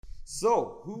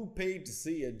So, who paid to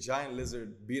see a giant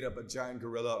lizard beat up a giant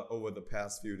gorilla over the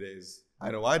past few days?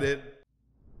 I know I did.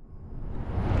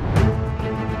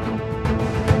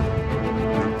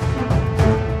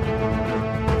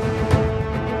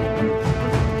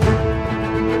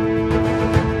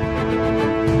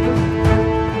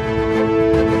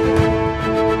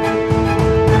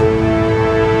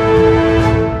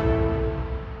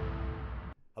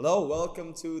 Hello,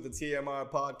 welcome to the TMR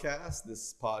podcast.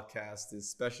 This podcast is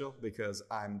special because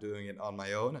I'm doing it on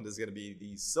my own, and this is going to be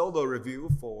the solo review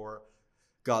for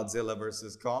Godzilla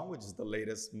vs. Kong, which is the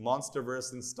latest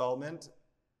MonsterVerse installment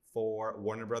for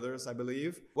Warner Brothers, I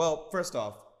believe. Well, first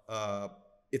off,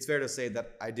 it's fair to say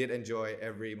that I did enjoy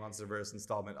every MonsterVerse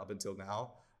installment up until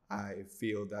now. I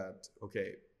feel that,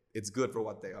 okay, it's good for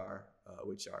what they are,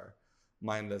 which are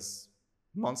mindless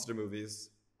monster movies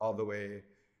all the way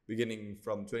beginning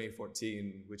from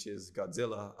 2014, which is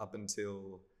Godzilla, up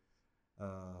until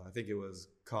I think it was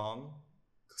Kong,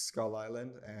 Skull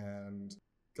Island, and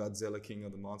Godzilla King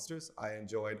of the Monsters. I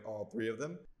enjoyed all three of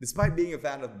them. Despite being a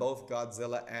fan of both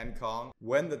Godzilla and Kong,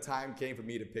 when the time came for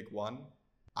me to pick one,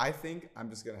 I think I'm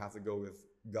just gonna have to go with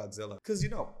Godzilla. Because,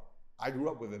 I grew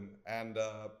up with him, and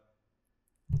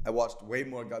I watched way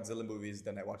more Godzilla movies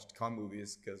than I watched Kong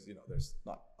movies, because, there's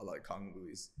not a lot of Kong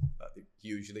movies. He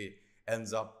usually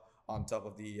ends up on top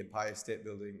of the Empire State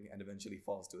Building and eventually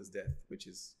falls to his death, which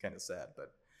is kind of sad.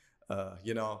 But,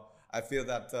 I feel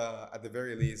that at the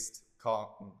very least,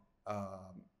 Kong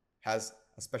has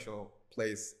a special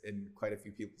place in quite a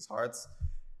few people's hearts,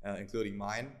 including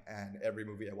mine. And every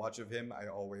movie I watch of him, I'm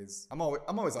always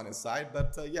on his side.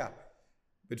 But yeah,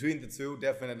 between the two,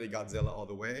 definitely Godzilla all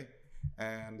the way.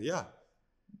 And yeah,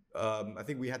 I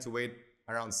think we had to wait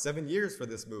around 7 years for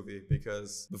this movie,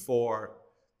 because before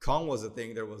Kong was a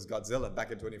thing, there was Godzilla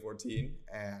back in 2014,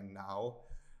 and now,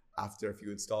 after a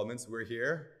few installments, we're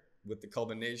here with the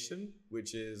culmination,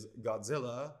 which is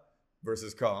Godzilla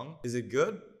versus Kong. Is it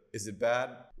good? Is it bad?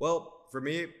 Well, for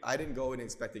me, I didn't go in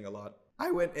expecting a lot.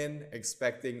 I went in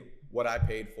expecting what I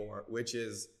paid for, which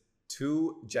is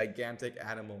two gigantic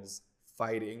animals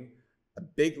fighting, a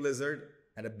big lizard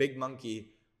and a big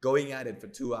monkey going at it for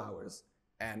 2 hours,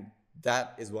 and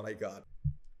that is what I got.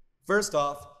 First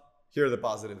off, here are the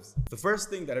positives. The first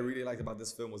thing that I really liked about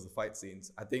this film was the fight scenes.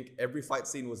 I think every fight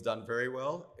scene was done very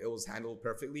well. It was handled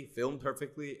perfectly, filmed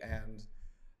perfectly, and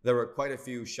there were quite a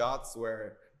few shots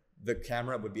where the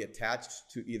camera would be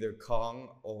attached to either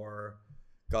Kong or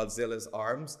Godzilla's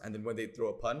arms, and then when they throw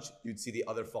a punch, you'd see the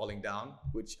other falling down,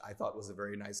 which I thought was a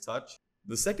very nice touch.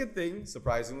 The second thing,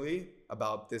 surprisingly,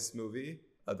 about this movie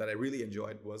that I really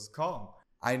enjoyed was Kong.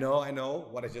 I know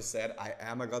what I just said. I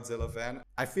am a Godzilla fan.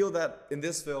 I feel that in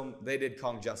this film, they did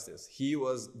Kong justice. He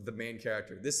was the main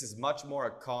character. This is much more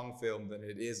a Kong film than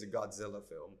it is a Godzilla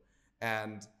film.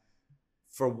 And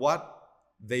for what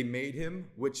they made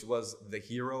him, which was the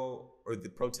hero or the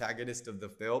protagonist of the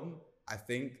film, I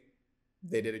think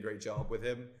they did a great job with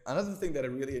him. Another thing that I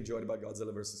really enjoyed about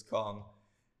Godzilla vs. Kong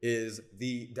is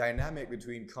the dynamic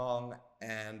between Kong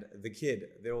and the kid.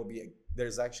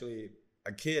 There's actually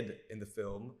a kid in the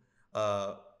film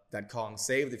that Kong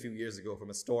saved a few years ago from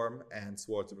a storm and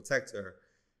swore to protect her.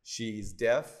 She's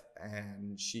deaf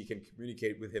and she can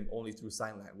communicate with him only through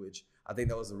sign language. I think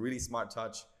that was a really smart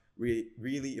touch,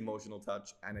 really emotional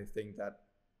touch, and I think that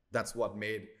that's what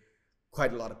made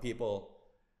quite a lot of people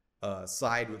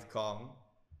side with Kong,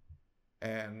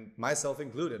 and myself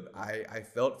included. I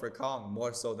felt for Kong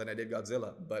more so than I did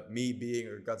Godzilla, but me being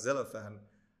a Godzilla fan,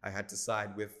 I had to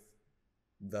side with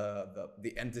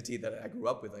the entity that I grew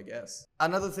up with, I guess.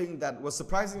 Another thing that was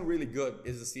surprisingly really good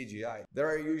is the CGI. There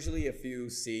are usually a few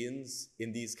scenes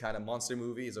in these kind of monster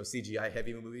movies or CGI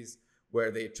heavy movies where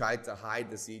they tried to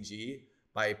hide the CG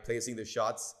by placing the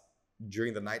shots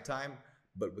during the nighttime.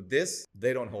 But with this,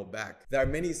 they don't hold back. There are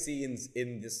many scenes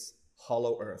in this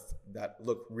hollow earth that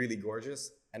look really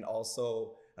gorgeous, and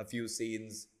also a few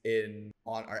scenes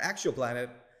on our actual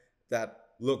planet that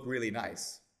look really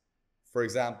nice. For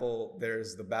example,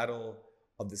 there's the Battle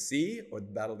of the Sea, or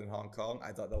the Battle in Hong Kong.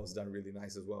 I thought that was done really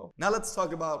nice as well. Now let's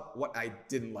talk about what I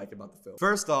didn't like about the film.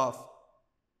 First off,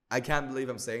 I can't believe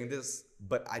I'm saying this,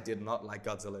 but I did not like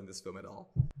Godzilla in this film at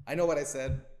all. I know what I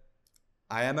said.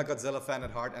 I am a Godzilla fan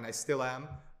at heart, and I still am,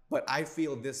 but I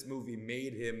feel this movie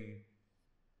made him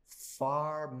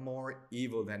far more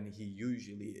evil than he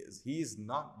usually is. He's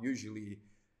not usually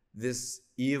this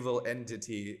evil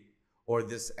entity or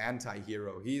this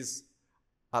anti-hero. He's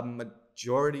a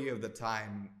majority of the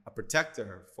time a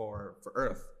protector for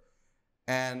Earth.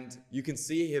 And you can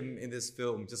see him in this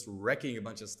film just wrecking a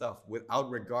bunch of stuff without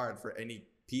regard for any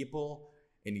people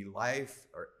any life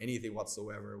or anything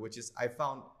whatsoever, which is I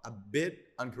found a bit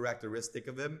uncharacteristic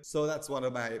of him. So that's one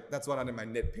of my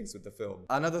nitpicks with the film.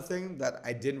 Another thing that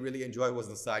I didn't really enjoy was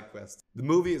the side quest. The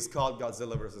movie is called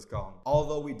Godzilla vs. Kong.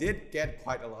 Although we did get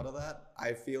quite a lot of that,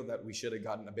 I feel that we should have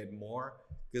gotten a bit more,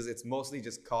 because it's mostly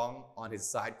just Kong on his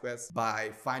side quest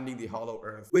by finding the Hollow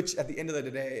Earth, which at the end of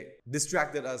the day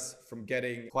distracted us from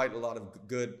getting quite a lot of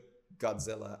good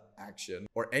Godzilla action,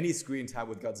 or any screen time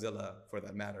with Godzilla for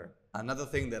that matter. Another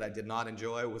thing that I did not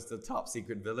enjoy was the top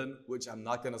secret villain, which I'm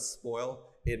not gonna spoil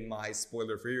in my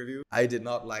spoiler-free review. I did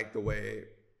not like the way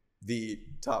the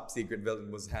top secret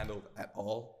villain was handled at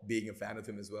all. Being a fan of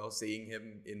him as well, seeing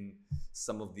him in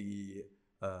some of the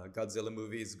Godzilla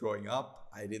movies growing up,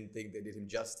 I didn't think they did him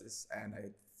justice, and I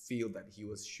feel that he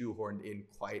was shoehorned in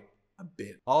quite a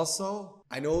bit. Also,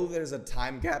 I know there's a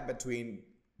time gap between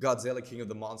Godzilla King of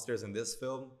the Monsters and this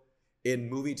film. In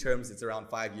movie terms, it's around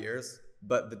 5 years,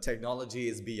 but the technology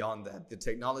is beyond that. The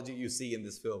technology you see in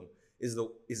this film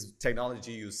is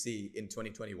technology you see in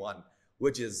 2021,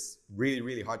 which is really,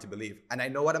 really hard to believe. And I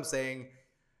know what I'm saying.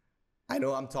 I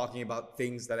know I'm talking about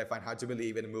things that I find hard to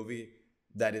believe in a movie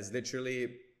that is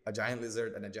literally a giant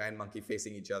lizard and a giant monkey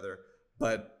facing each other.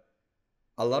 But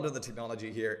a lot of the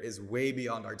technology here is way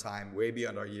beyond our time, way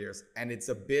beyond our years, and it's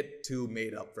a bit too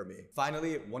made up for me.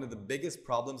 Finally, one of the biggest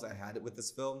problems I had with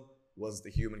this film was the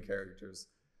human characters.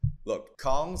 Look,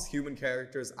 Kong's human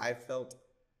characters, I felt,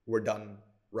 were done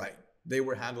right. They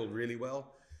were handled really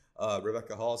well.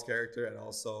 Rebecca Hall's character, and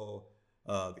also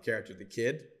the character, the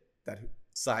kid, that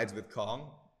sides with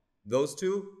Kong, those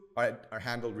two are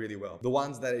handled really well. The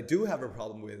ones that I do have a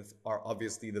problem with are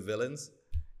obviously the villains,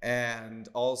 and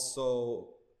also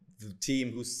the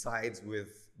team who sides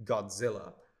with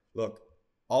Godzilla. Look,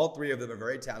 all three of them are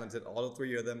very talented. All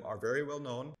three of them are very well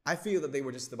known. I feel that they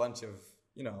were just a bunch of,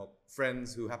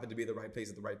 friends who happened to be at the right place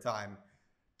at the right time,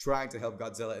 trying to help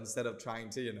Godzilla instead of trying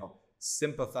to,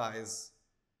 sympathize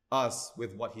us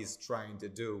with what he's trying to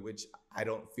do, which I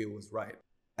don't feel was right.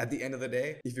 At the end of the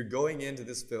day, if you're going into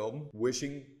this film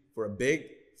wishing for a big,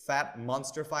 fat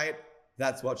monster fight,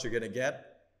 that's what you're gonna get,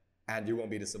 and you won't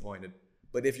be disappointed.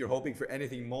 But if you're hoping for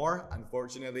anything more,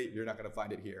 unfortunately, you're not gonna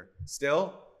find it here.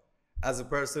 Still, as a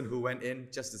person who went in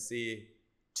just to see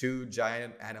two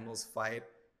giant animals fight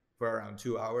for around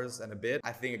 2 hours and a bit,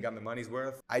 I think I got my money's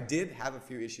worth. I did have a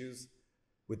few issues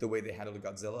with the way they handled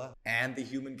Godzilla and the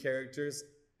human characters,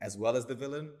 as well as the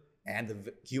villain and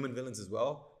the human villains as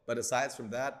well. But aside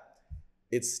from that,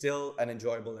 it's still an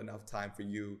enjoyable enough time for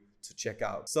you to check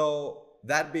out. So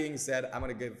that being said, I'm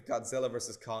gonna give Godzilla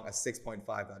vs. Kong a 6.5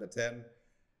 out of 10.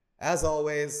 As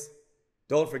always,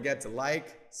 don't forget to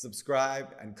like,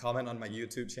 subscribe, and comment on my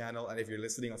YouTube channel. And if you're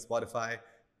listening on Spotify,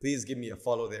 please give me a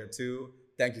follow there too.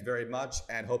 Thank you very much,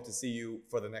 and hope to see you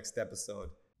for the next episode.